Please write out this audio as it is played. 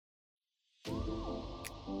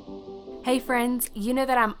Hey friends, you know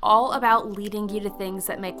that I'm all about leading you to things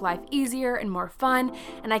that make life easier and more fun,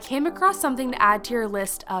 and I came across something to add to your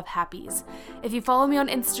list of happies. If you follow me on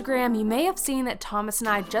Instagram, you may have seen that Thomas and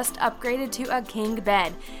I just upgraded to a king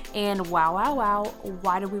bed, and wow,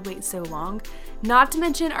 why did we wait so long? Not to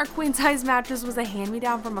mention our queen size mattress was a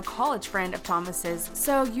hand-me-down from a college friend of Thomas's,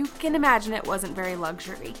 so you can imagine it wasn't very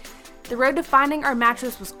luxury. The road to finding our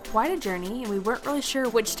mattress was quite a journey, and we weren't really sure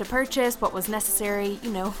which to purchase, what was necessary,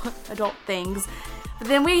 adult things. But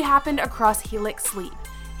then we happened across Helix Sleep.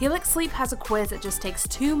 Helix Sleep has a quiz that just takes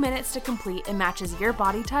 2 minutes to complete and matches your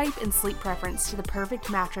body type and sleep preference to the perfect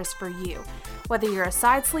mattress for you. Whether you're a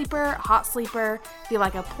side sleeper, hot sleeper, if you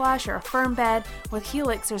like a plush or a firm bed, with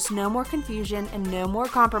Helix there's no more confusion and no more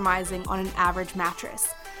compromising on an average mattress.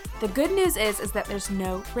 The good news is that there's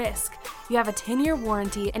no risk. You have a 10-year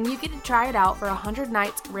warranty and you get to try it out for 100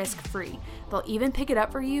 nights risk-free. They'll even pick it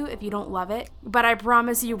up for you if you don't love it, but I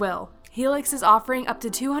promise you will. Helix is offering up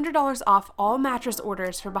to $200 off all mattress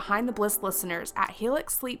orders for Behind the Bliss listeners at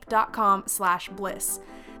helixsleep.com/bliss.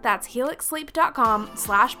 That's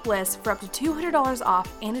helixsleep.com/bliss for up to $200 off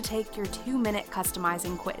and to take your 2-minute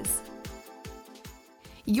customizing quiz.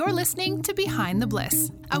 You're listening to Behind the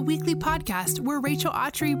Bliss, a weekly podcast where Rachel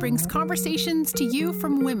Autry brings conversations to you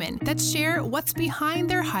from women that share what's behind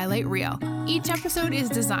their highlight reel. Each episode is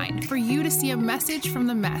designed for you to see a message from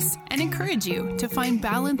the mess and encourage you to find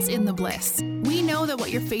balance in the bliss. We know that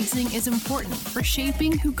what you're facing is important for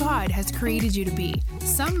shaping who God has created you to be.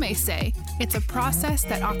 Some may say it's a process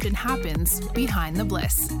that often happens behind the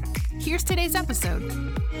bliss. Here's today's episode.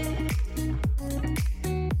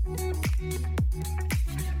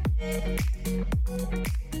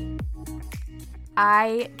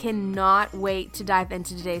 I cannot wait to dive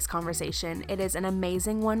into today's conversation. It is an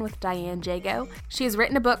amazing one with Diane Jago. She has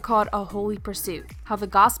written a book called A Holy Pursuit: How the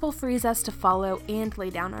Gospel Frees Us to Follow and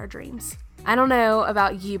Lay Down Our Dreams. I don't know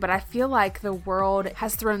about you, but I feel like the world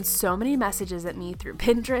has thrown so many messages at me through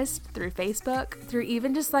Pinterest, through Facebook, through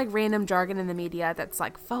even just like random jargon in the media that's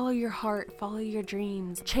like, follow your heart, follow your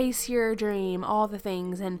dreams, chase your dream, all the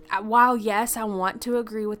things. And while yes, I want to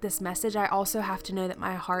agree with this message, I also have to know that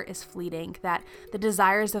my heart is fleeting, that the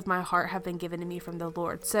desires of my heart have been given to me from the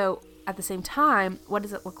Lord. So at the same time, what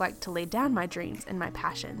does it look like to lay down my dreams and my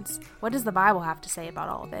passions? What does the Bible have to say about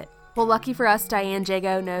all of it? Well, lucky for us, Diane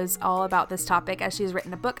Jago knows all about this topic as she's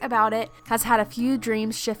written a book about it, has had a few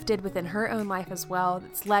dreams shifted within her own life as well.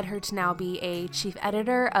 That's led her to now be a chief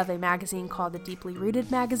editor of a magazine called the Deeply Rooted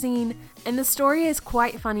magazine. And the story is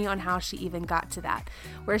quite funny on how she even got to that.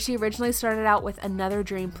 Where she originally started out with another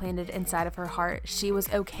dream planted inside of her heart, she was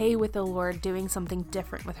okay with the Lord doing something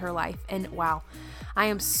different with her life. And wow, I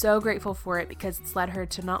am so grateful for it because it's led her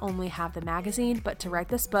to not only have the magazine, but to write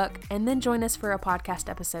this book and then join us for a podcast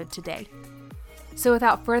episode today. So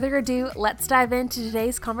without further ado, let's dive into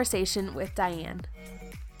today's conversation with Diane.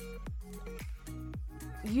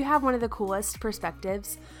 You have one of the coolest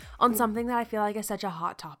perspectives on something that I feel like is such a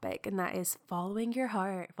hot topic, and that is following your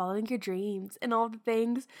heart, following your dreams, and all the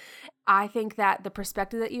things. I think that the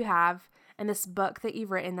perspective that you have and this book that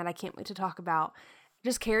you've written that I can't wait to talk about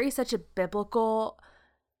just carries such a biblical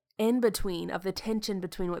in-between of the tension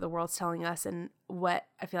between what the world's telling us and what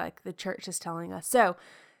I feel like the church is telling us. So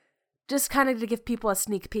just kind of to give people a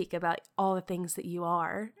sneak peek about all the things that you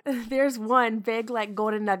are. There's one big like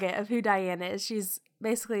golden nugget of who Diane is. She's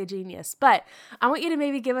basically a genius. But I want you to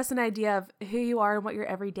maybe give us an idea of who you are and what your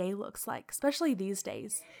everyday looks like, especially these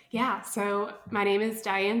days. Yeah, so my name is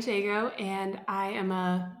Diane Jago, and I am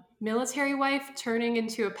a military wife turning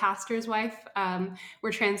into a pastor's wife.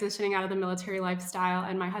 We're transitioning out of the military lifestyle,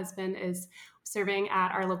 and my husband is serving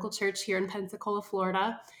at our local church here in Pensacola,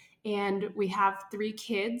 Florida. And we have 3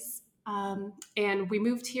 kids, and we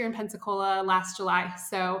moved here in Pensacola last July.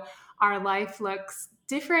 So our life looks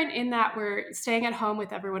different in that we're staying at home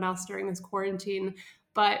with everyone else during this quarantine,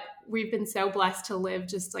 but we've been so blessed to live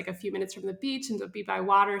just like a few minutes from the beach and to be by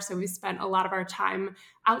water. So we spent a lot of our time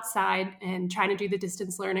outside and trying to do the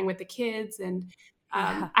distance learning with the kids. And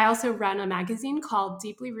I also run a magazine called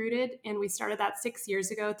Deeply Rooted, and we started that 6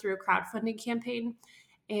 years ago through a crowdfunding campaign.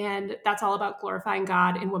 And that's all about glorifying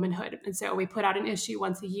God in womanhood. And so we put out an issue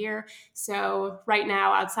once a year. So right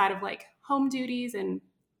now, outside of like home duties and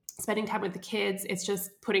spending time with the kids, it's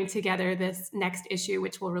just putting together this next issue,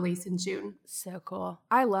 which will release in June. So cool.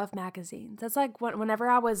 I love magazines. That's like whenever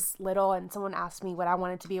I was little and someone asked me what I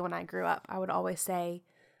wanted to be when I grew up, I would always say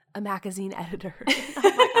a magazine editor.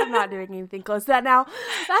 I'm like, I'm not doing anything close to that now.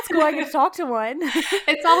 That's cool. I get to talk to one.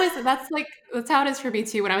 It's always, that's how it is for me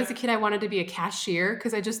too. When I was a kid, I wanted to be a cashier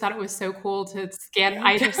because I just thought it was so cool to scan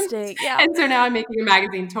items. Interesting. Yeah. And so now I'm making a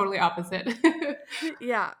magazine totally opposite.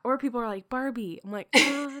 Yeah. Or people are like, Barbie. I'm like,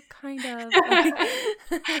 kind of.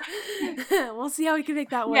 We'll see how we can make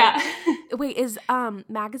that work. Yeah. Wait, is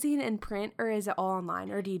magazine in print or is it all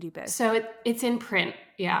online, or do you do both? So it's in print.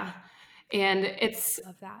 Yeah. And it's,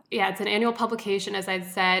 Love that. yeah, it's an annual publication, as I'd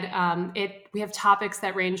said. We have topics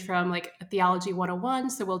that range from like Theology 101.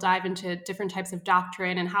 So we'll dive into different types of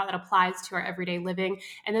doctrine and how that applies to our everyday living.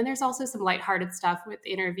 And then there's also some lighthearted stuff with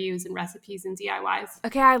interviews and recipes and DIYs.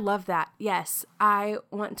 Okay, I love that. Yes, I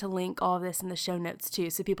want to link all of this in the show notes too.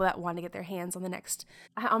 So people that want to get their hands on the next,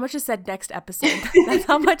 I almost just said next episode. That's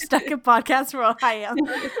how much stuck in podcast world I am.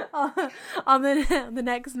 On the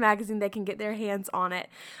next magazine, they can get their hands on it.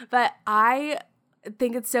 But I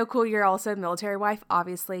think it's so cool you're also a military wife,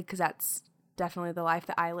 obviously, because that's definitely the life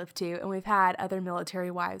that I live too. And we've had other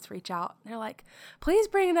military wives reach out. They're like, please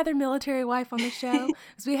bring another military wife on the show.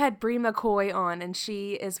 Because we had Bree McCoy on, and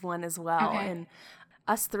she is one as well. Okay. And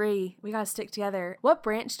us three, we got to stick together. What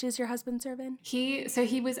branch does your husband serve in?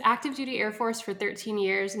 He was active duty Air Force for 13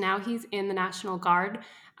 years. Now he's in the National Guard.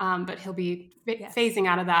 But he'll be phasing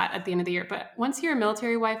out of that at the end of the year. But once you're a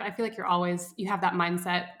military wife, I feel like you have that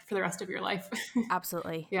mindset for the rest of your life.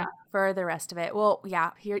 Absolutely. Yeah. For the rest of it. Well,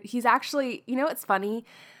 yeah, he's actually, it's funny,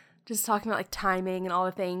 just talking about like timing and all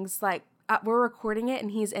the things, like we're recording it and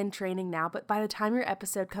he's in training now, but by the time your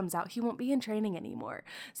episode comes out, he won't be in training anymore.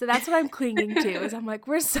 So that's what I'm clinging to, is I'm like,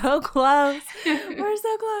 we're so close. We're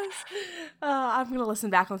so close. I'm going to listen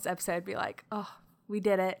back on this episode and be like, oh, we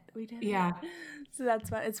did it. We did it. Yeah. So that's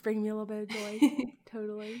fun. It's bringing me a little bit of joy.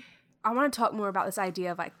 Totally. I want to talk more about this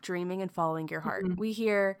idea of like dreaming and following your heart. Mm-hmm. We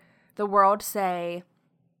hear the world say,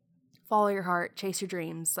 follow your heart, chase your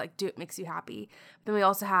dreams, like do what makes you happy. Then we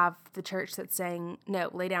also have the church that's saying, no,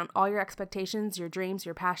 lay down all your expectations, your dreams,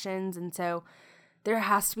 your passions. And so there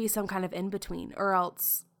has to be some kind of in between, or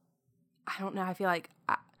else, I don't know, I feel like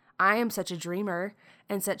I am such a dreamer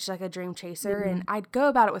and such like a dream chaser, mm-hmm. and I'd go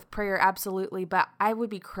about it with prayer, absolutely, but I would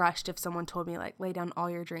be crushed if someone told me like, lay down all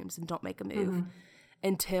your dreams and don't make a move mm-hmm.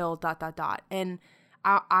 until ... And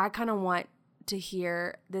I kind of want to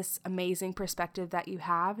hear this amazing perspective that you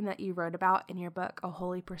have and that you wrote about in your book, A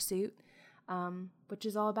Holy Pursuit, which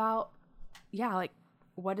is all about, like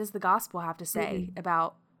what does the gospel have to say mm-hmm.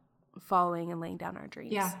 about following and laying down our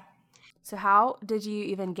dreams? Yeah. So how did you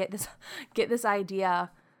even get this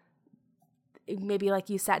idea? Maybe like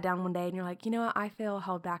you sat down one day and you're like, you know what, I feel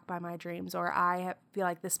held back by my dreams, or I feel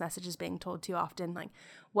like this message is being told too often. Like,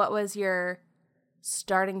 what was your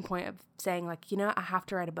starting point of saying like, you know, I have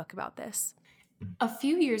to write a book about this? A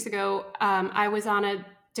few years ago, I was on a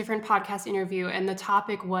different podcast interview, and the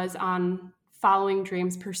topic was on following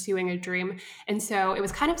dreams, pursuing a dream. And so it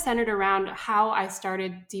was kind of centered around how I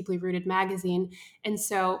started Deeply Rooted magazine. And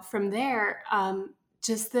so from there,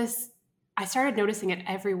 I started noticing it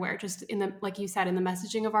everywhere, just like you said, in the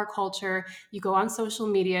messaging of our culture. You go on social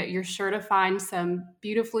media, you're sure to find some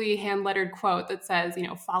beautifully hand-lettered quote that says,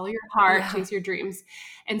 follow your heart, chase your dreams.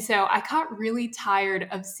 And so I got really tired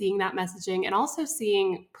of seeing that messaging, and also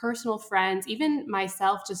seeing personal friends, even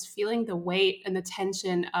myself, just feeling the weight and the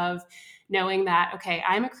tension of knowing that, okay,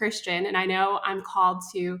 I'm a Christian and I know I'm called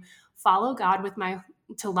to follow God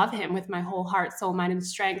to love him with my whole heart, soul, mind, and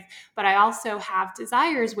strength. But I also have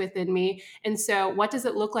desires within me. And so what does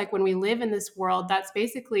it look like when we live in this world that's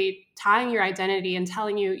basically tying your identity and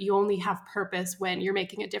telling you you only have purpose when you're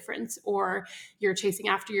making a difference or you're chasing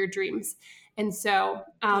after your dreams? And so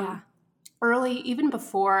early, even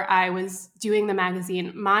before I was doing the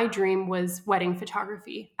magazine, my dream was wedding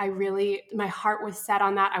photography. My heart was set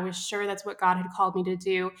on that. I was sure that's what God had called me to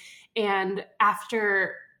do. And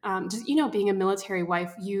after being a military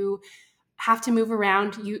wife, you have to move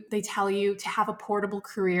around. They tell you to have a portable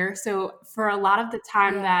career. So for a lot of the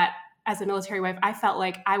time that as a military wife, I felt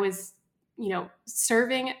like I was,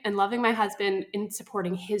 serving and loving my husband and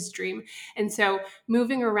supporting his dream. And so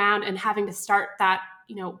moving around and having to start that,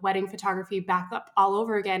 wedding photography back up all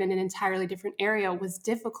over again in an entirely different area was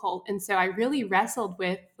difficult. And so I really wrestled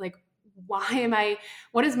with like, what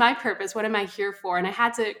is my purpose? What am I here for? And I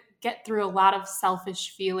had to get through a lot of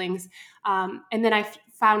selfish feelings. And then I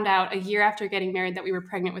found out a year after getting married that we were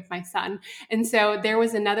pregnant with my son. And so there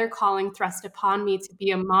was another calling thrust upon me to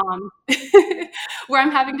be a mom where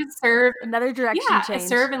I'm having to serve. Another direction change.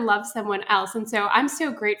 Serve and love someone else. And so I'm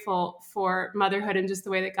so grateful for motherhood and just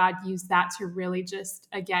the way that God used that to really just,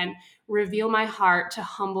 again, reveal my heart, to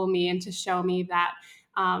humble me and to show me that,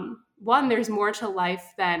 one, there's more to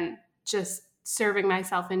life than just serving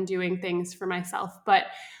myself and doing things for myself. But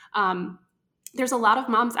there's a lot of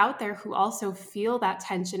moms out there who also feel that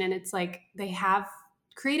tension, and it's like they have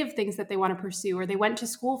creative things that they want to pursue, or they went to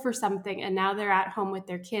school for something and now they're at home with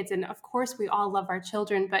their kids. And of course, we all love our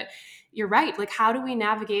children, but you're right. Like, how do we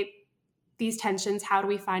navigate these tensions? How do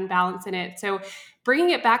we find balance in it? So bringing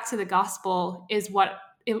it back to the gospel is what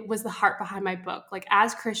it was the heart behind my book. Like,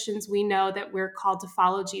 as Christians, we know that we're called to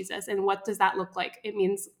follow Jesus. And what does that look like? It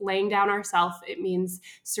means laying down ourselves. It means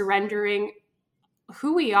surrendering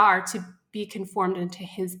who we are to be conformed into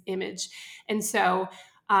his image. And so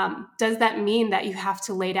does that mean that you have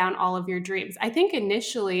to lay down all of your dreams? I think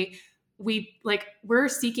initially we're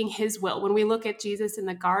seeking his will. When we look at Jesus in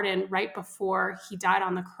the garden right before he died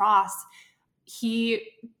on the cross,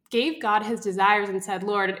 he gave God his desires and said,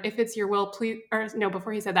 Lord, if it's your will, please, or no,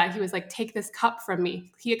 before he said that, he was like, take this cup from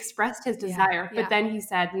me. He expressed his desire, but then he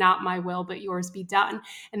said, not my will, but yours be done.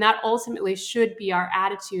 And that ultimately should be our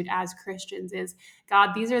attitude as Christians is,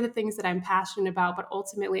 God, these are the things that I'm passionate about, but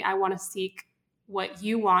ultimately I want to seek what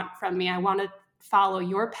you want from me. I want to follow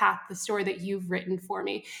your path, the story that you've written for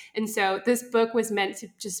me. And so this book was meant to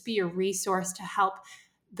just be a resource to help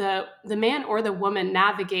the man or the woman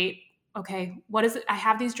navigate, okay, what is it? I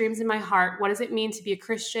have these dreams in my heart. What does it mean to be a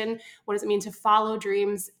Christian? What does it mean to follow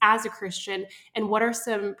dreams as a Christian? And what are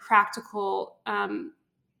some practical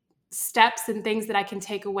steps and things that I can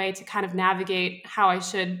take away to kind of navigate how I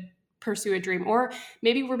should pursue a dream? Or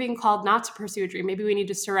maybe we're being called not to pursue a dream. Maybe we need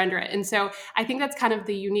to surrender it. And so I think that's kind of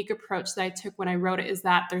the unique approach that I took when I wrote it, is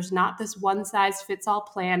that there's not this one size fits all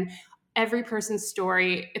plan. Every person's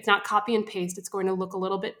story, it's not copy and paste. It's going to look a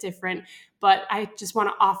little bit different, but I just want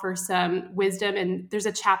to offer some wisdom. And there's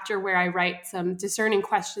a chapter where I write some discerning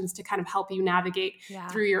questions to kind of help you navigate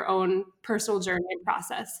through your own personal journey and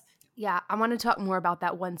process. Yeah, I want to talk more about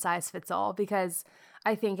that one size fits all, because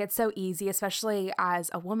I think it's so easy, especially as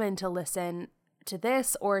a woman, to listen to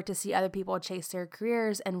this or to see other people chase their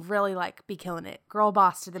careers and really like be killing it, girl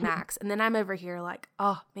boss to the max. And then I'm over here like,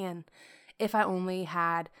 oh man, if I only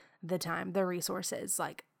had the time, the resources,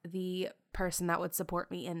 like the person that would support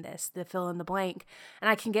me in this, the fill in the blank. And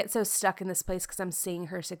I can get so stuck in this place because I'm seeing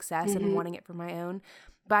her success and wanting it for my own.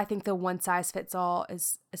 But I think the one size fits all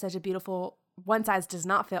is such a beautiful, one size does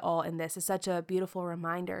not fit all in this, is such a beautiful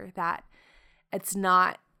reminder that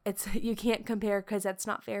you can't compare, because that's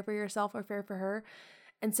not fair for yourself or fair for her.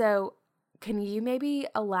 And so can you maybe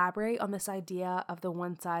elaborate on this idea of the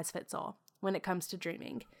one size fits all when it comes to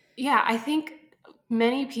dreaming? Yeah, I think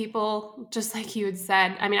many people, just like you had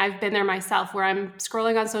said, I mean, I've been there myself, where I'm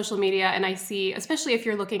scrolling on social media and I see, especially if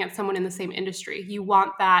you're looking at someone in the same industry, you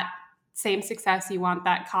want that same success, you want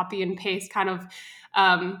that copy and paste kind of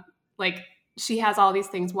like, she has all these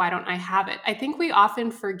things, why don't I have it? I think we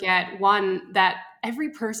often forget, one, that every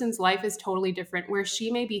person's life is totally different. Where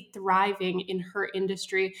she may be thriving in her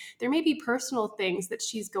industry, there may be personal things that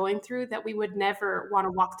she's going through that we would never want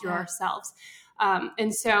to walk through ourselves.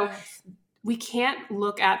 And so we can't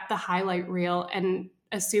look at the highlight reel and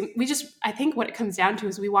assume, I think what it comes down to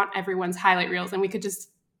is we want everyone's highlight reels, and we could just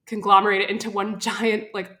conglomerate it into one giant,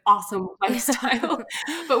 like, awesome lifestyle.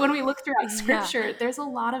 But when we look throughout scripture, there's a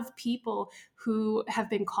lot of people who have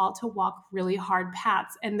been called to walk really hard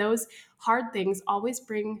paths. And those hard things always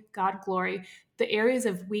bring God glory. The areas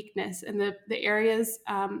of weakness and the areas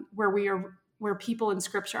where people in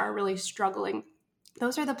scripture are really struggling,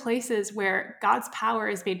 those are the places where God's power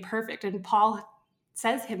is made perfect. And Paul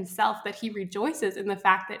says himself that he rejoices in the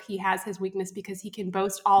fact that he has his weakness, because he can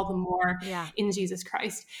boast all the more in Jesus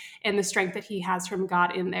Christ and the strength that he has from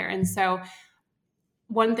God in there. And so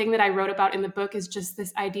one thing that I wrote about in the book is just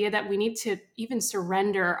this idea that we need to even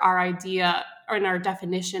surrender our idea and our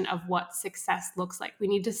definition of what success looks like. We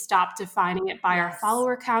need to stop defining it by our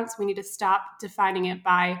follower counts. We need to stop defining it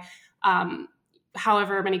by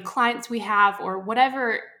however many clients we have, or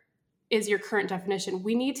whatever is your current definition.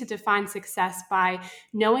 We need to define success by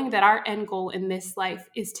knowing that our end goal in this life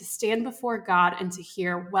is to stand before God and to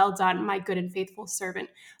hear, well done, my good and faithful servant.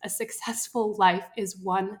 A successful life is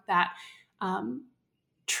one that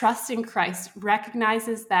trusts in Christ,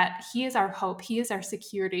 recognizes that he is our hope, he is our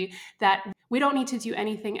security, that we don't need to do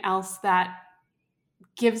anything else that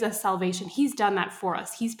gives us salvation. He's done that for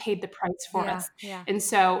us. He's paid the price for us. Yeah. And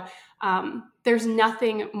so there's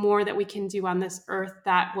nothing more that we can do on this earth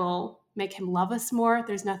that will make him love us more.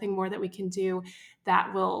 There's nothing more that we can do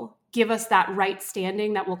that will give us that right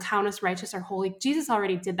standing, that will count us righteous or holy. Jesus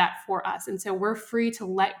already did that for us. And so we're free to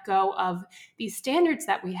let go of these standards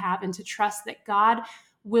that we have and to trust that God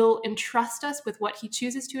will entrust us with what he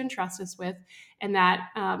chooses to entrust us with. And that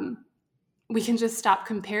we can just stop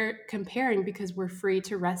comparing because we're free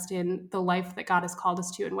to rest in the life that God has called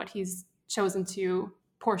us to and what he's chosen to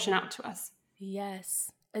portion out to us.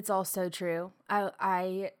 Yes, it's all so true.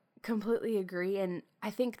 I completely agree. And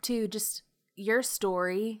I think too, just your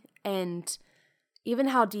story and even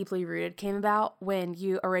how Deeply Rooted came about when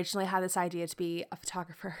you originally had this idea to be a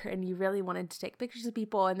photographer and you really wanted to take pictures of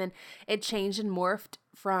people, and then it changed and morphed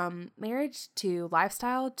from marriage to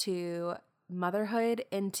lifestyle to motherhood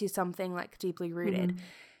into something like Deeply Rooted.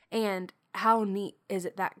 And how neat is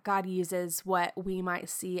it that God uses what we might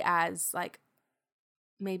see as like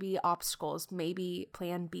maybe obstacles, maybe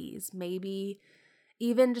plan Bs, maybe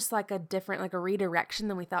even just like a different, like a redirection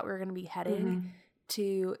than we thought we were going to be heading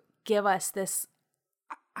to give us this,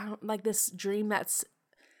 like this dream that's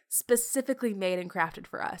specifically made and crafted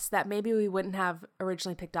for us that maybe we wouldn't have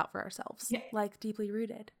originally picked out for ourselves, like Deeply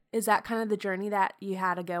Rooted. Is that kind of the journey that you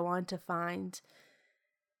had to go on to find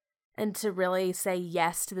and to really say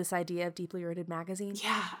yes to this idea of Deeply Rooted magazine?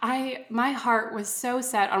 Yeah, my heart was so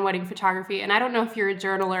set on wedding photography, and I don't know if you're a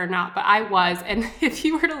journaler or not, but I was. And if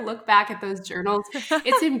you were to look back at those journals,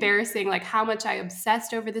 it's embarrassing, like how much I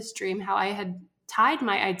obsessed over this dream, how I had tied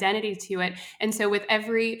my identity to it. And so with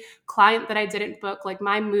every client that I didn't book, like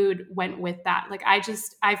my mood went with that. Like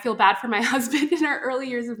I feel bad for my husband in our early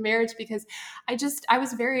years of marriage because I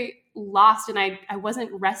was very lost and I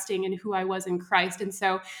wasn't resting in who I was in Christ. And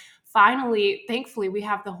so finally, thankfully, we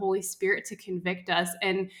have the Holy Spirit to convict us.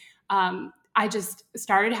 And I just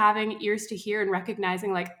started having ears to hear and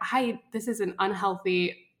recognizing like, this is an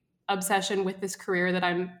unhealthy obsession with this career that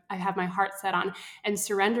I have my heart set on, and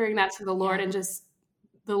surrendering that to the Lord, and just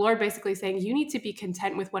the Lord basically saying, you need to be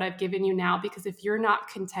content with what I've given you now, because if you're not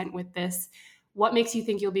content with this, what makes you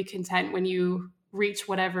think you'll be content when you reach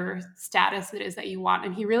whatever status it is that you want?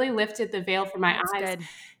 And he really lifted the veil from my eyes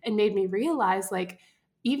and made me realize like,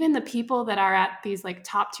 even the people that are at these like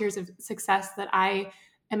top tiers of success that I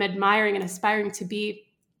am admiring and aspiring to be,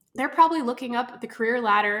 they're probably looking up the career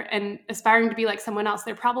ladder and aspiring to be like someone else.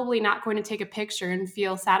 They're probably not going to take a picture and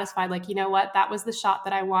feel satisfied. Like, you know what, that was the shot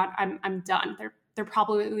that I want. I'm done. They're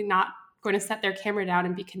probably not going to set their camera down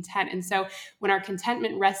and be content. And so when our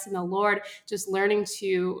contentment rests in the Lord, just learning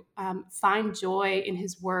to find joy in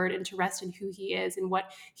his word and to rest in who he is and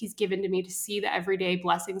what he's given to me, to see the everyday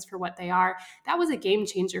blessings for what they are, that was a game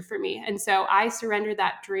changer for me. And so I surrendered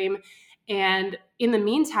that dream. And in the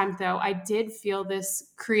meantime, though, I did feel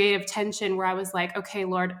this creative tension where I was like, okay,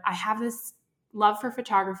 Lord, I have this love for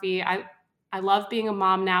photography. I love being a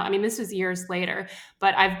mom now. I mean, this was years later,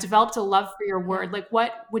 but I've developed a love for your word. Like,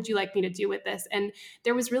 what would you like me to do with this? And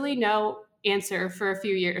there was really no answer for a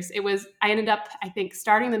few years. I ended up, I think,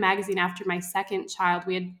 starting the magazine after my second child.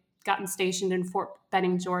 We had gotten stationed in Fort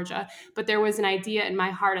Benning, Georgia, but there was an idea in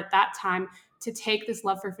my heart at that time to take this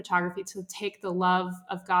love for photography, to take the love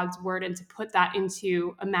of God's word and to put that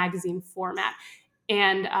into a magazine format.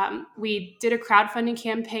 And we did a crowdfunding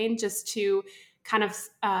campaign just to kind of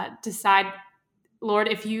decide, Lord,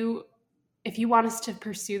 if you want us to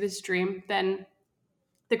pursue this dream, then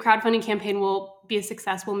the crowdfunding campaign will be a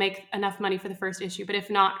success. We'll make enough money for the first issue, but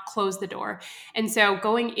if not, close the door. And so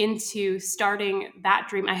going into starting that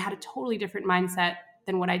dream, I had a totally different mindset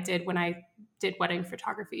than what I did when I did wedding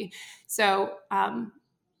photography. So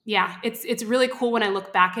it's really cool when I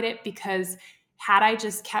look back at it, because had I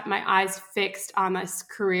just kept my eyes fixed on this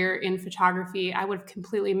career in photography, I would have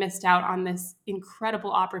completely missed out on this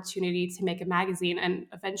incredible opportunity to make a magazine and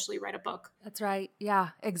eventually write a book. That's right. Yeah,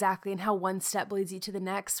 exactly. And how one step leads you to the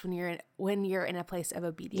next when you're in a place of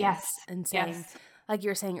obedience. Yes. And saying, like you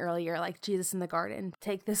were saying earlier, like Jesus in the garden,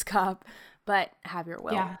 take this cup, but have your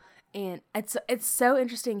will. Yeah. And it's so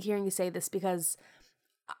interesting hearing you say this, because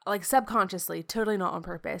like subconsciously, totally not on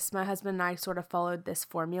purpose, my husband and I sort of followed this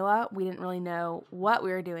formula. We didn't really know what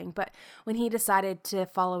we were doing, but when he decided to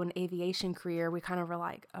follow an aviation career, we kind of were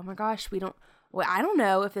like, oh my gosh, I don't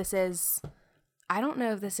know if this is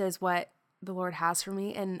what the Lord has for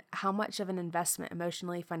me, and how much of an investment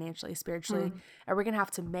emotionally, financially, spiritually are we going to have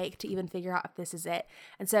to make to even figure out if this is it.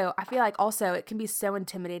 And so I feel like also it can be so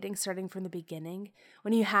intimidating starting from the beginning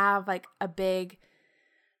when you have like a big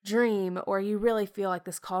dream, or you really feel like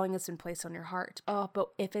this calling has been placed on your heart. Oh, but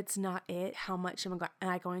if it's not it, how much am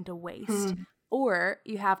I going to waste? Or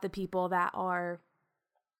you have the people that are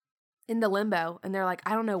in the limbo and they're like,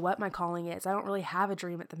 I don't know what my calling is. I don't really have a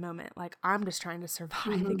dream at the moment. Like, I'm just trying to survive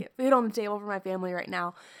and get food on the table for my family right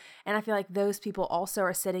now. And I feel like those people also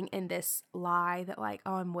are sitting in this lie that like,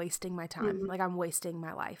 oh, I'm wasting my time. Like, I'm wasting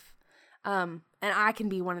my life. And I can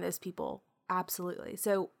be one of those people. Absolutely.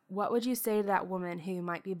 So what would you say to that woman who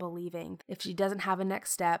might be believing if she doesn't have a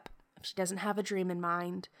next step, if she doesn't have a dream in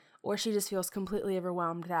mind, or she just feels completely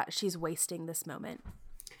overwhelmed that she's wasting this moment?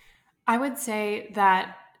 I would say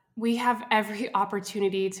that we have every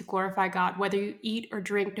opportunity to glorify God. Whether you eat or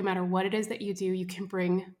drink, no matter what it is that you do, you can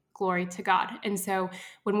bring glory to God. And so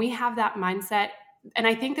when we have that mindset, and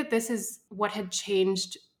I think that this is what had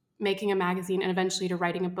changed making a magazine and eventually to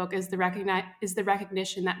writing a book, is the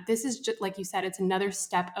recognition that this is just, like you said, it's another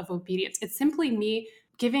step of obedience. It's simply me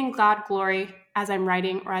giving God glory as I'm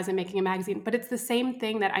writing or as I'm making a magazine, but it's the same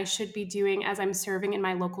thing that I should be doing as I'm serving in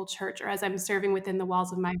my local church or as I'm serving within the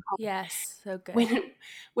walls of my home. Yes, so good.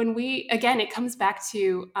 When we, again, it comes back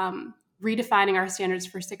to redefining our standards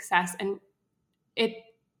for success. And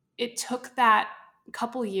it took that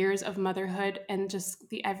couple years of motherhood and just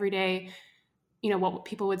the everyday, what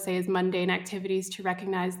people would say is mundane activities, to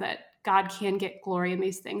recognize that God can get glory in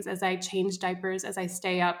these things. As I change diapers, as I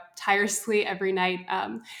stay up tirelessly every night,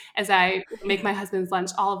 as I make my husband's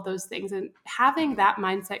lunch, all of those things. And having that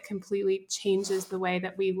mindset completely changes the way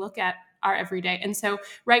that we look at our everyday. And so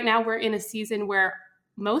right now we're in a season where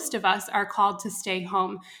most of us are called to stay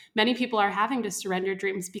home. Many people are having to surrender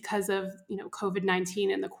dreams because of,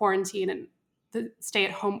 COVID-19 and the quarantine and the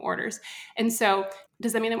stay-at-home orders. And so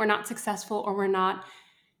does that mean that we're not successful or we're not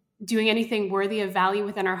doing anything worthy of value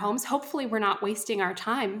within our homes? Hopefully we're not wasting our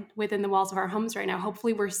time within the walls of our homes right now.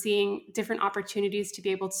 Hopefully we're seeing different opportunities to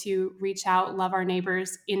be able to reach out, love our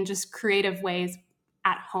neighbors in just creative ways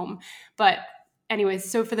at home. But anyways,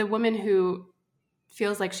 so for the woman who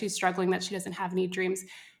feels like she's struggling, that she doesn't have any dreams,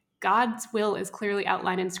 God's will is clearly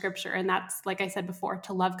outlined in Scripture. And that's, like I said before,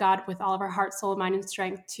 to love God with all of our heart, soul, mind, and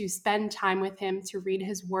strength, to spend time with him, to read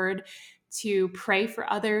his word, to pray for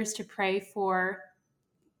others, to pray for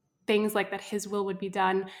things like that his will would be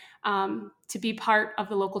done, to be part of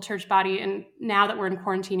the local church body. And now that we're in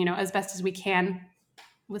quarantine, as best as we can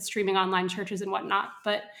with streaming online churches and whatnot.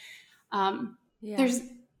 But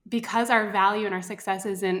because our value and our success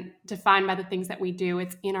isn't defined by the things that we do,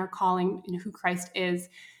 it's in our calling and who Christ is.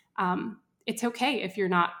 It's okay if you're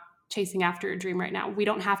not chasing after a dream right now. We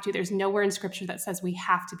don't have to. There's nowhere in Scripture that says we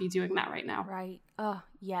have to be doing that right now. Right. Oh,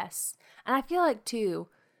 yes. And I feel like, too,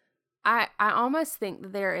 I almost think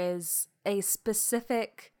that there is a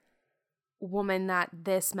specific woman that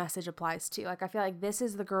this message applies to. Like, I feel like this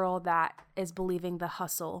is the girl that is believing the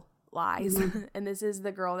hustle lies. Mm-hmm. And this is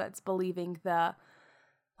the girl that's believing the,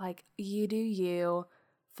 like, you do you,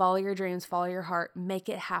 follow your dreams, follow your heart, make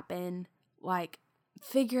it happen, like,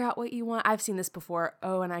 figure out what you want. I've seen this before.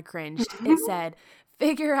 Oh, and I cringed. It said,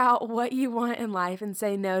 figure out what you want in life and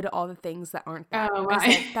say no to all the things that aren't that. Oh,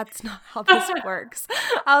 I said, that's not how this works.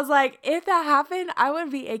 I was like, if that happened, I would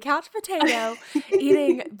be a couch potato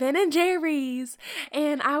eating Ben & Jerry's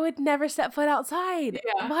and I would never step foot outside.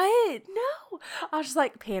 Yeah. What? No. I was just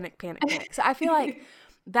like, panic. So I feel like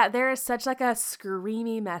that there is such like a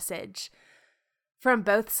screamy message from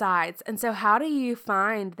both sides. And so how do you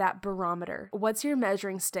find that barometer? What's your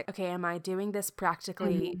measuring stick? Okay, am I doing this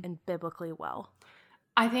practically and biblically well?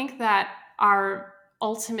 I think that our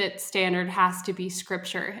ultimate standard has to be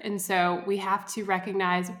Scripture. And so we have to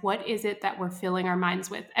recognize, what is it that we're filling our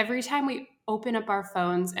minds with? Every time we open up our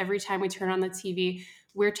phones, every time we turn on the TV,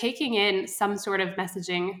 we're taking in some sort of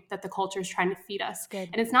messaging that the culture is trying to feed us. Good.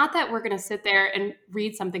 And it's not that we're going to sit there and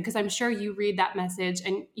read something, because I'm sure you read that message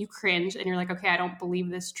and you cringe and you're like, okay, I don't believe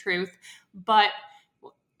this truth, but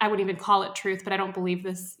I wouldn't even call it truth, but I don't believe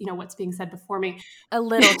this, what's being said before me. A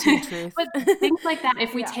little too truth. But things like that,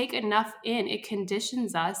 if we take enough in, it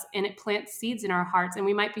conditions us and it plants seeds in our hearts. And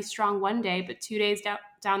we might be strong one day, but 2 days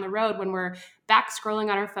down the road, when we're back scrolling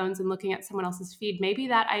on our phones and looking at someone else's feed, maybe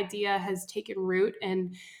that idea has taken root.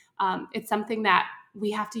 And it's something that we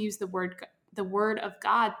have to use the word of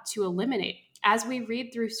God to eliminate. As we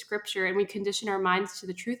read through Scripture and we condition our minds to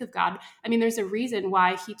the truth of God, I mean, there's a reason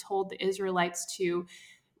why he told the Israelites to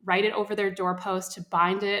write it over their doorpost, to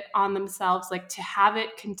bind it on themselves, like to have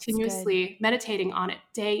it continuously meditating on it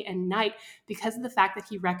day and night, because of the fact that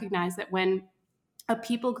he recognized that when a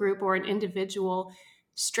people group or an individual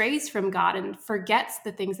strays from God and forgets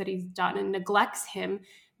the things that he's done and neglects him,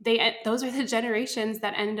 those are the generations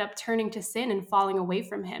that ended up turning to sin and falling away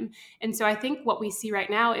from him. And so I think what we see right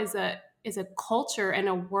now is a culture and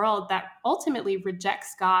a world that ultimately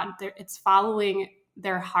rejects God. It's following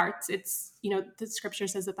their hearts. It's, the Scripture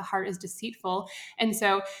says that the heart is deceitful. And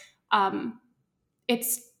so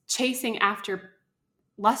it's chasing after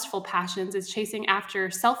lustful passions, it's chasing after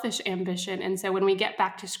selfish ambition. And so when we get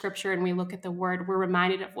back to Scripture and we look at the word, we're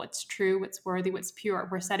reminded of what's true, what's worthy, what's pure.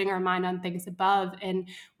 We're setting our mind on things above, and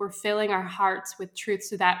we're filling our hearts with truth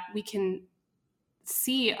so that we can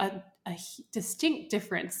see a distinct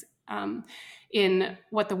difference in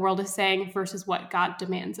what the world is saying versus what God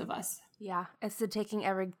demands of us. Yeah, it's the taking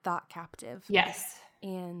every thought captive. Yes.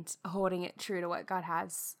 And holding it true to what God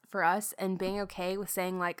has for us and being okay with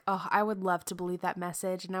saying like, oh, I would love to believe that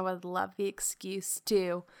message and I would love the excuse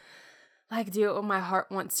to like do what my heart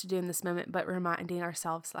wants to do in this moment, but reminding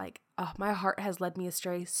ourselves like, oh, my heart has led me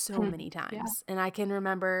astray so many times. Yeah. And I can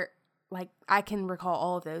remember, like, I can recall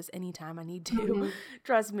all of those anytime I need to,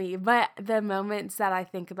 trust me. But the moments that I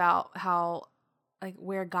think about how, like,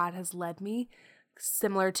 where God has led me,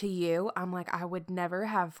 similar to you, I'm like, I would never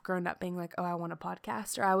have grown up being like, oh, I want a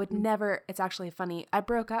podcast, or I would never, it's actually funny. I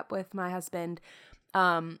broke up with my husband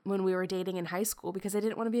when we were dating in high school because I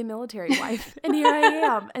didn't want to be a military wife. And here I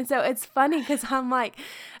am. And so it's funny because I'm like,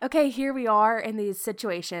 okay, here we are in these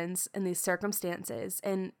situations and these circumstances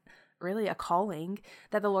and really a calling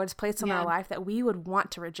that the Lord's placed on our life that we would want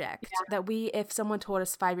to reject. That we, if someone told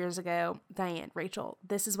us 5 years ago, Diane, Rachel,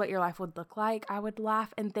 this is what your life would look like, I would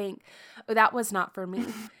laugh and think, oh, that was not for me.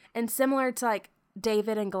 And similar to like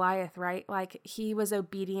David and Goliath, right? Like he was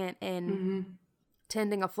obedient in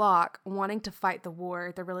tending a flock, wanting to fight the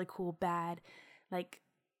war, the really cool, bad, like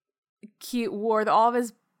cute war that all of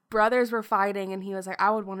his brothers were fighting, and he was like, I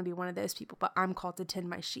would want to be one of those people, but I'm called to tend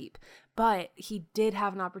my sheep. But he did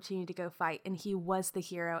have an opportunity to go fight, and he was the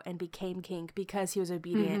hero and became king because he was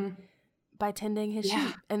obedient by tending his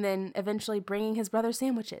sheep and then eventually bringing his brother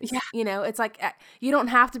sandwiches. You know, it's like you don't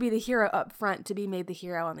have to be the hero up front to be made the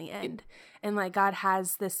hero on the end. And like God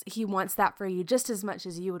has this, he wants that for you just as much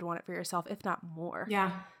as you would want it for yourself, if not more.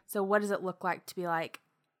 Yeah. So what does it look like to be like,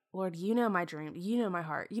 Lord, you know my dream. You know my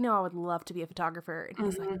heart. You know I would love to be a photographer. And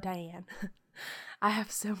he's like, Diane, I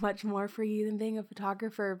have so much more for you than being a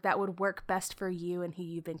photographer that would work best for you and who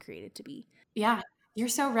you've been created to be. Yeah, you're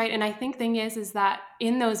so right. And I think thing is that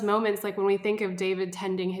in those moments, like when we think of David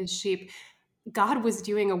tending his sheep, God was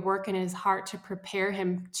doing a work in his heart to prepare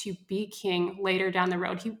him to be king later down the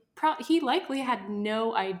road. He likely had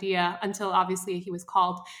no idea until obviously he was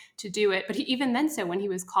called to do it. But even then, so when he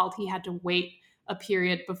was called, he had to wait a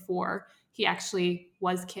period before he actually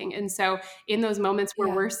was king. And so in those moments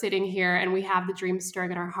where we're sitting here and we have the dreams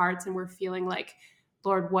stirring in our hearts and we're feeling like,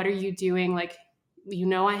 Lord, what are you doing? Like, you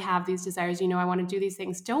know, I have these desires, you know, I want to do these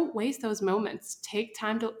things. Don't waste those moments. Take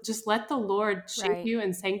time to just let the Lord shape you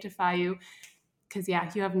and sanctify you. Because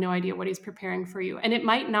you have no idea what he's preparing for you. And it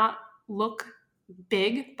might not look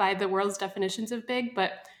big by the world's definitions of big,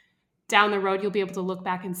 but down the road, you'll be able to look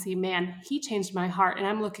back and see, man, he changed my heart. And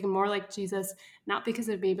I'm looking more like Jesus, not because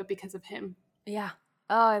of me, but because of him. Yeah.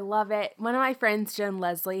 Oh, I love it. One of my friends, Joan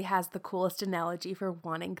Leslie, has the coolest analogy for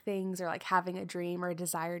wanting things or like having a dream or a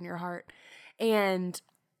desire in your heart. And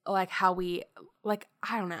like how we, like,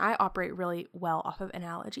 I don't know, I operate really well off of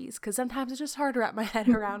analogies because sometimes it's just hard to wrap my head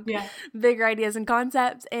around bigger ideas and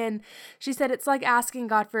concepts. And she said, it's like asking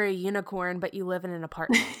God for a unicorn, but you live in an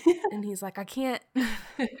apartment. And he's like, I can't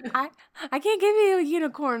give you a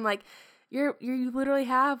unicorn. Like you literally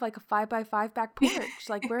have like a 5x5 back porch.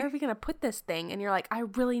 Like, where are we going to put this thing? And you're like, I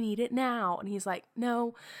really need it now. And he's like,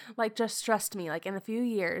 no, like, just trust me. Like in a few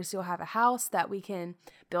years, you'll have a house that we can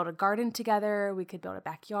build a garden together. We could build a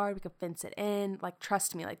backyard. We could fence it in. Like,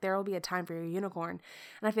 trust me, like there will be a time for your unicorn.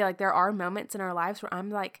 And I feel like there are moments in our lives where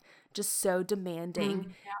I'm like just so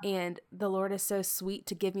demanding and the Lord is so sweet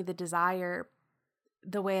to give me the desire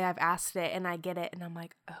the way I've asked it, and I get it, and I'm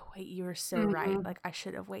like, oh wait, you were so right. Like I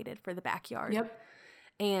should have waited for the backyard.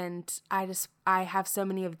 And I have so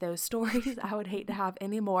many of those stories. I would hate to have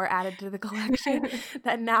any more added to the collection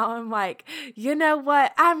that now I'm like, you know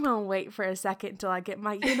what? I'm going to wait for a second until I get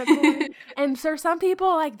my unicorn. And for some people,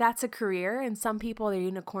 like that's a career, and some people their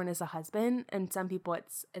unicorn is a husband, and some people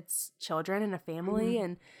it's children and a family.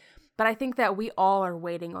 But I think that we all are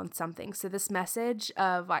waiting on something. So this message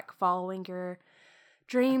of like following your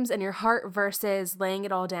dreams and your heart versus laying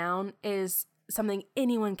it all down is something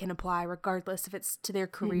anyone can apply regardless if it's to their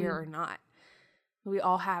career or not. We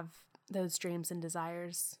all have those dreams and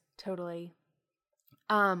desires. Totally.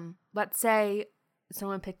 Let's say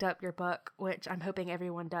someone picked up your book, which I'm hoping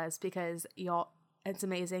everyone does because y'all, it's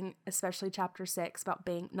amazing, especially chapter 6 about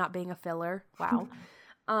not being a filler. Wow.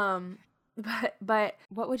 But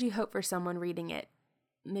what would you hope for someone reading it?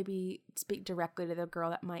 Maybe speak directly to the girl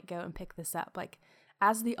that might go and pick this up. Like,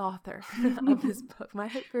 as the author of this book, my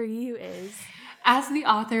hope for you is... As the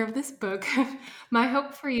author of this book, my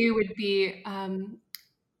hope for you would be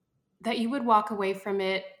that you would walk away from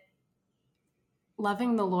it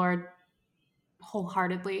loving the Lord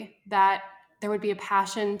wholeheartedly, that there would be a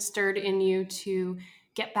passion stirred in you to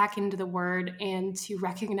get back into the Word and to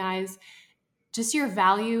recognize just your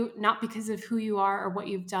value, not because of who you are or what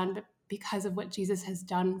you've done, but because of what Jesus has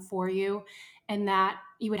done for you, and that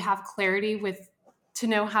you would have clarity to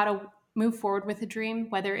know how to move forward with a dream,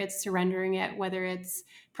 whether it's surrendering it, whether it's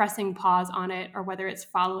pressing pause on it, or whether it's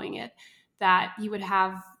following it, that you would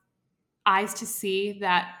have eyes to see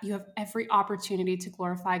that you have every opportunity to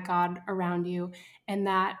glorify God around you, and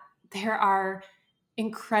that there are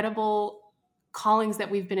incredible callings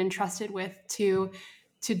that we've been entrusted with to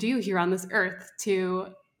do here on this earth, to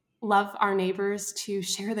love our neighbors, to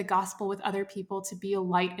share the gospel with other people, to be a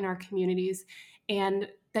light in our communities, and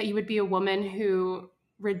that you would be a woman who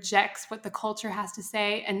rejects what the culture has to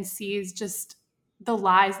say and sees just the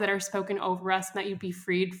lies that are spoken over us, and that you'd be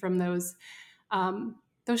freed from those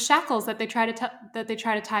shackles that they try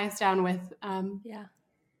to tie us down with.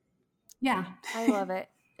 Yeah. I love it.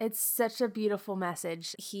 It's such a beautiful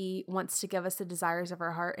message. He wants to give us the desires of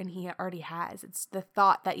our heart, and he already has. It's the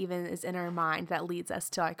thought that even is in our mind that leads us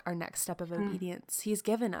to like our next step of obedience. He's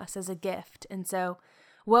given us as a gift. And so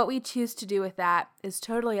what we choose to do with that is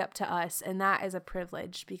totally up to us. And that is a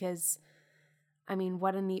privilege because, I mean,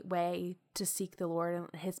 what a neat way to seek the Lord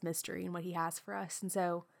and his mystery and what he has for us. And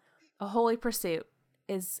so A Holy Pursuit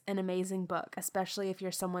is an amazing book, especially if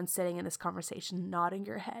you're someone sitting in this conversation nodding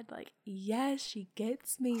your head like, yes, she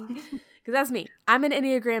gets me. Because that's me. I'm an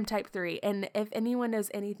Enneagram Type 3. And if anyone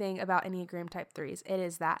knows anything about Enneagram Type 3s, it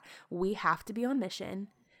is that we have to be on mission.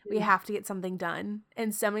 We have to get something done.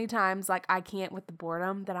 And so many times, like, I can't with the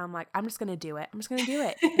boredom that I'm like, I'm just going to do it. I'm just going to do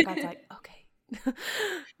it. And God's like, okay.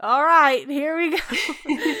 All right, here we go.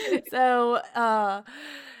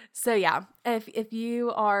 So yeah, if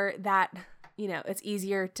you are that, you know, it's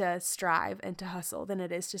easier to strive and to hustle than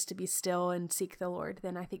it is just to be still and seek the Lord,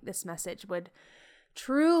 then I think this message would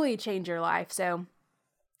truly change your life. So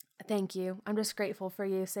thank you. I'm just grateful for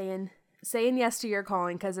you saying yes to your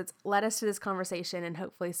calling, because it's led us to this conversation and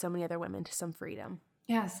hopefully so many other women to some freedom.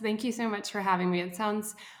 Yes, thank you so much for having me. It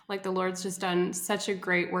sounds like the Lord's just done such a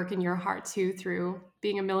great work in your heart too, through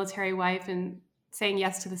being a military wife and saying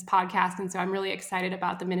yes to this podcast. And so I'm really excited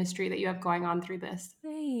about the ministry that you have going on through this.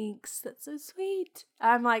 Thanks. That's so sweet.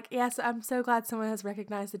 I'm like, yes, I'm so glad someone has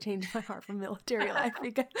recognized the change in my heart from military life,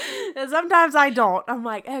 because sometimes I don't. I'm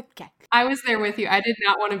like, okay. I was there with you. I did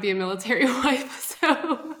not want to be a military wife.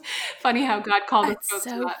 So funny how God called us both to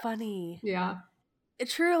that. It's so funny. Yeah.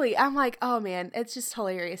 Truly, I'm like, oh man, it's just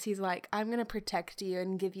hilarious. He's like, I'm going to protect you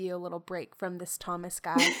and give you a little break from this Thomas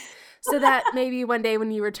guy so that maybe one day when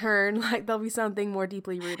you return, like, there'll be something more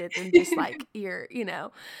deeply rooted than just like your, you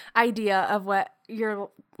know, idea of what your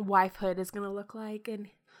wifehood is going to look like. And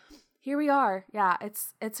here we are. Yeah,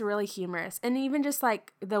 it's really humorous. And even just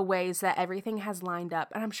like the ways that everything has lined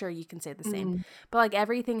up, and I'm sure you can say the same, but like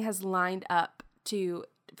everything has lined up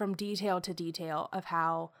from detail to detail of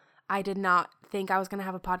how I did not think I was going to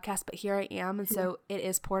have a podcast, but here I am. And so it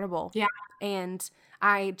is portable. Yeah. And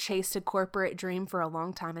I chased a corporate dream for a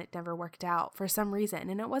long time and it never worked out for some reason.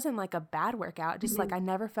 And it wasn't like a bad workout. Just like I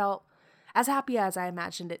never felt as happy as I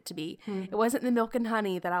imagined it to be. It wasn't the milk and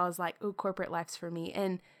honey that I was like, oh, corporate life's for me.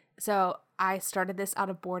 And so I started this out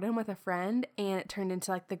of boredom with a friend, and it turned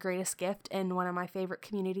into like the greatest gift in one of my favorite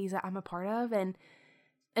communities that I'm a part of. And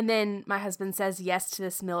then my husband says yes to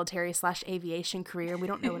this military/aviation career. We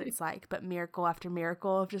don't know what it's like, but miracle after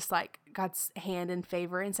miracle of just like God's hand and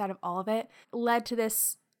favor inside of all of it led to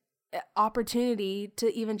this opportunity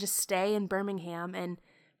to even just stay in Birmingham and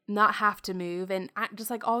not have to move. And just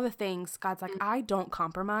like all the things, God's like, I don't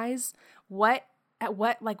compromise. Where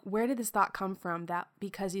did this thought come from that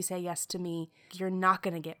because you say yes to me, you're not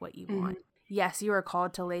going to get what you want? Yes, you are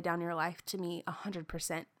called to lay down your life to me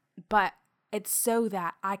 100%, but it's so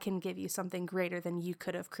that I can give you something greater than you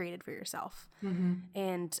could have created for yourself.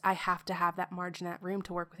 And I have to have that margin, that room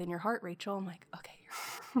to work within your heart, Rachel. I'm like, okay,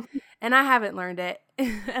 you're right. And I haven't learned it.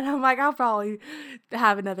 And I'm like, I'll probably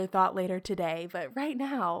have another thought later today. But right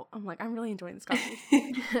now, I'm like, I'm really enjoying this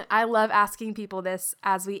conversation. I love asking people this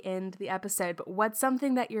as we end the episode, but what's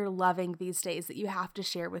something that you're loving these days that you have to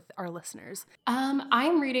share with our listeners?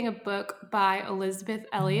 I'm reading a book by Elizabeth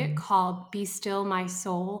Elliot called Be Still My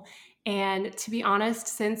Soul. And to be honest,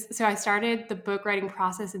 so I started the book writing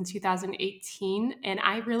process in 2018, and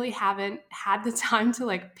I really haven't had the time to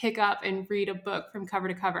like pick up and read a book from cover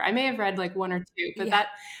to cover. I may have read like one or two, but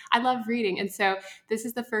I love reading. And so this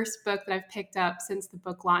is the first book that I've picked up since the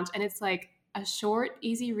book launch. And it's like a short,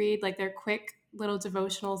 easy read, like they're quick little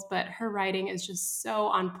devotionals, but her writing is just so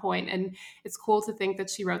on point. And it's cool to think that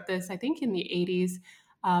she wrote this, I think in the 80s.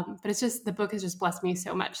 But it's just, the book has just blessed me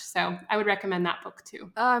so much. So I would recommend that book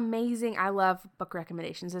too. Amazing. I love book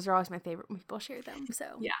recommendations. Those are always my favorite when people share them. So,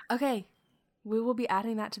 yeah. Okay. We will be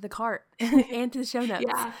adding that to the cart and to the show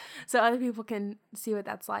notes so other people can see what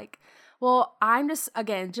that's like. Well, I'm just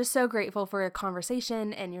so grateful for your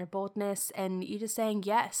conversation and your boldness and you just saying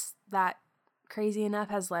yes, that crazy enough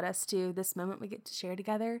has led us to this moment we get to share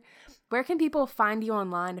together. Where can people find you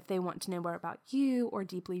online if they want to know more about you or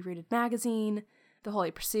Deeply Rooted Magazine, The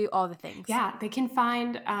Holy Pursuit, all the things? Yeah, they can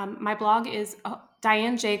find, my blog is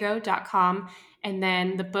dianejago.com, and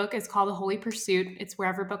then the book is called The Holy Pursuit. It's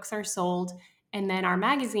wherever books are sold. And then our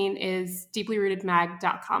magazine is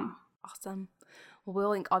deeplyrootedmag.com. Awesome. Well, we'll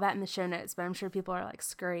link all that in the show notes, but I'm sure people are like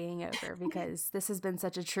scurrying over because this has been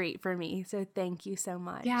such a treat for me. So thank you so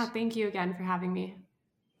much. Yeah, thank you again for having me.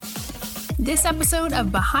 This episode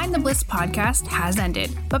of Behind the Bliss podcast has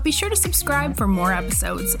ended, but be sure to subscribe for more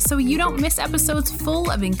episodes so you don't miss episodes full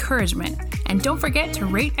of encouragement. And don't forget to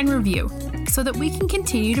rate and review so that we can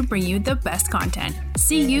continue to bring you the best content.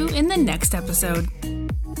 See you in the next episode.